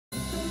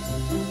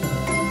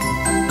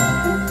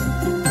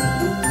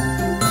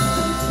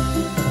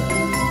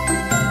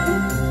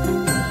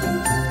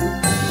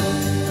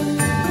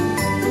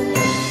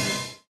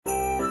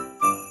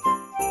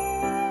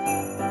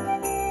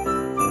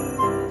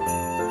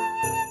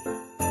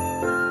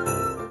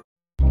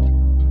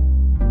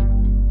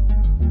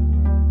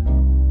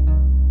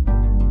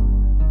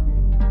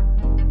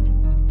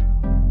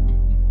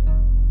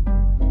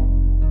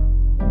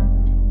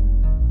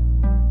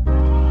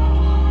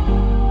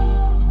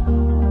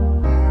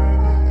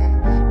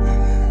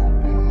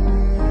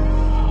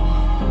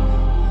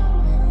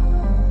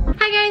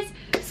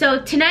So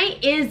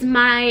tonight is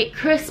my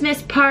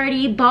Christmas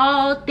party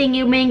ball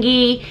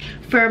thingy-mingy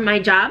for my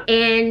job,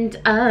 and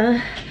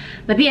my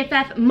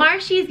BFF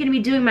Marsha is gonna be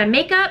doing my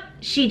makeup.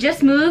 She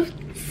just moved,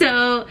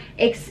 so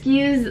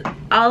excuse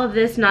all of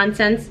this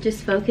nonsense,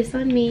 just focus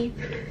on me.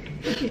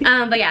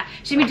 But yeah,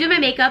 she's gonna be doing my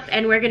makeup,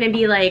 and we're gonna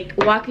be like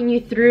walking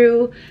you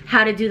through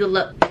how to do the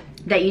look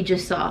that you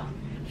just saw.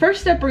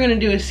 First step we're gonna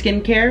do is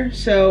skincare.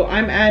 So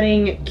I'm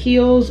adding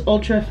Kiehl's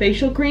Ultra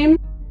Facial Cream.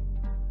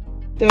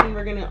 Then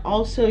we're gonna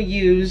also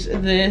use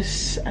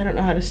this, I don't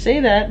know how to say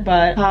that,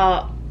 but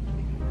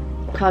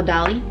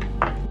Caudali.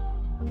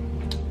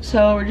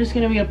 So we're just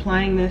gonna be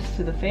applying this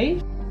to the face.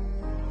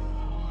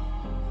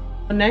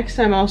 Next,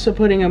 I'm also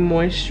putting a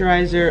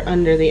moisturizer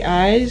under the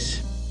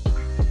eyes.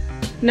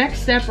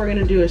 Next step we're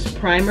gonna do is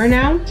primer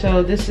now.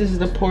 So this is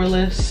the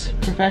Poreless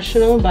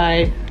Professional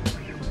by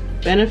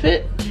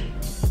Benefit.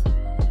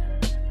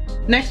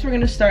 Next, we're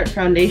gonna start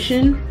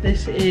foundation.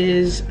 This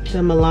is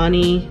the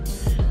Milani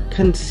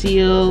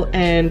Conceal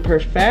and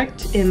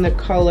Perfect in the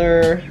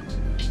color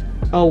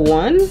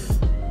 01.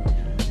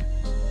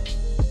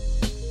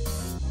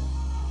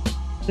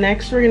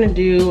 Next, we're gonna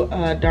do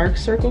a dark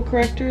circle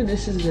corrector.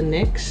 This is the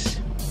NYX.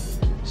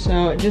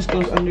 So it just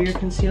goes under your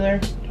concealer,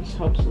 just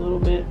helps a little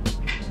bit.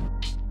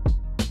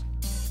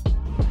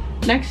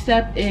 Next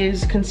step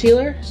is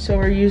concealer. So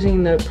we're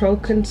using the Pro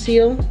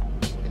Conceal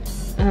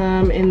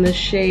in the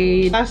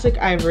shade Classic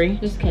Ivory.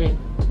 Just kidding.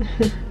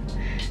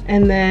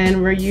 And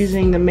then we're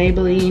using the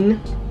Maybelline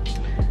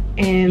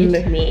in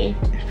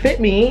Fit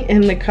Me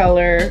in the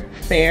color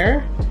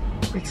Fair.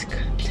 It's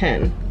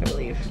 10, I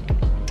believe.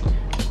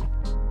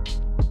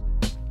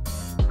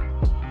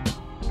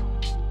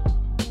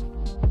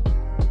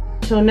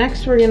 So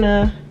next we're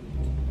gonna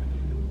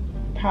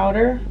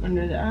powder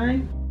under the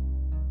eye.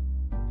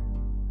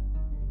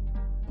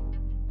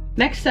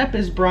 Next step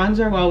is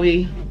bronzer while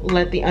we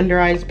let the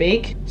under eyes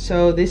bake.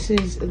 So this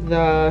is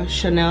the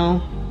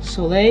Chanel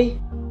Soleil.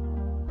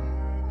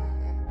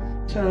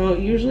 So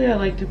usually I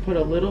like to put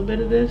a little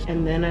bit of this,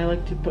 and then I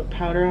like to put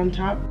powder on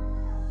top.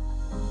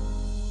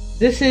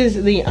 This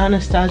is the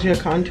Anastasia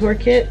contour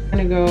kit. I'm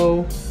gonna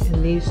go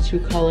in these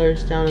two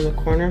colors down in the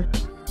corner.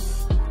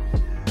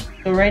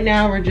 So right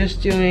now we're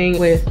just doing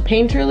with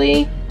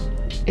Painterly.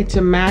 It's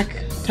a MAC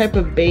type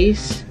of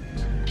base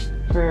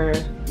for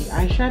the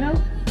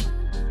eyeshadow.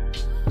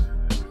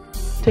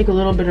 Take a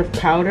little bit of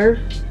powder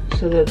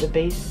so that the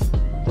base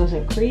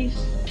doesn't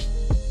crease.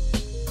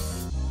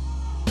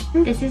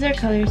 This is our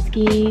color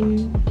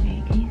scheme.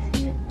 Okay, can you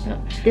see it? No.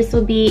 This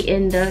will be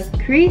in the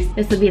crease,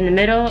 this will be in the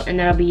middle, and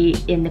that'll be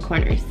in the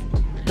corners.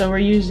 So we're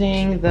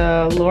using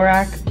the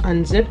Lorac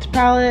Unzipped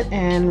palette,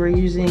 and we're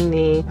using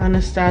the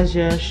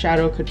Anastasia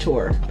Shadow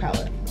Couture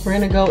palette. We're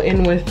gonna go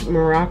in with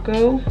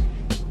Morocco.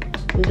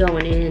 I'm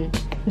going in.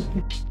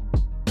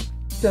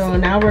 So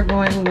now we're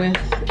going with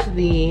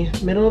the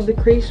middle of the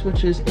crease,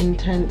 which is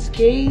Intense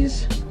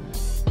Gaze.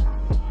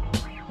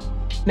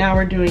 Now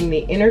we're doing the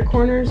inner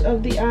corners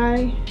of the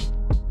eye.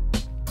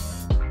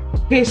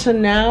 Okay, so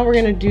now we're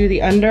gonna do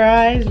the under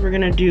eyes. We're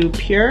gonna do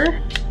Pure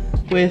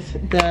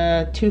with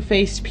the Too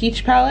Faced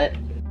Peach palette.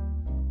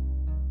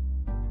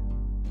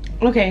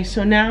 Okay,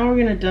 so now we're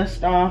gonna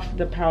dust off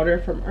the powder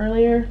from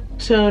earlier.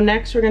 So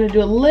next we're gonna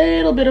do a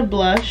little bit of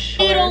blush.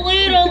 Little.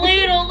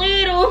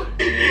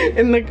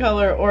 In the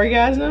color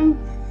Orgasm.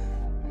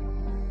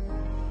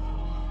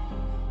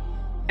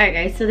 Alright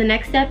guys, so the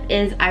next step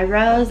is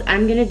eyebrows.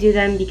 I'm gonna do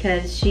them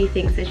because she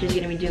thinks that she's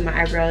gonna be doing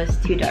my eyebrows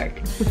too dark.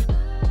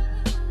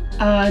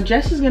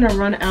 Jess is gonna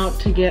run out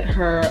to get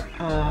her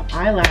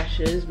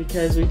eyelashes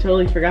because we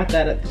totally forgot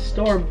that at the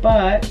store,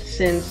 but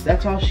since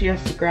that's all she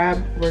has to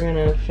grab, we're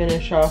gonna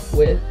finish off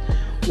with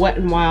Wet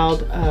n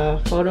Wild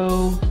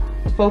Photo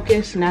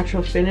Focus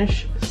Natural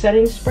Finish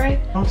Setting Spray.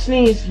 Don't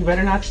sneeze, you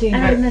better not sneeze. I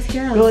have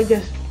mascara. Go like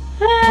this.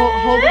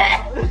 Hold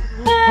it.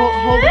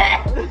 Hold it.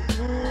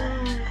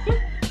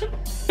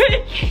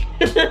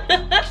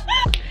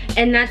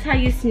 And that's how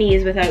you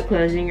sneeze without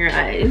closing your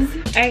eyes.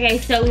 Alright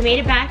guys, so we made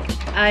it back.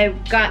 I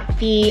got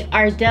the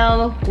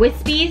Ardell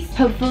Wispies.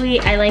 Hopefully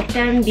I like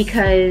them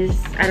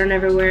because I don't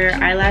ever wear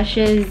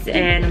eyelashes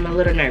and I'm a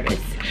little nervous.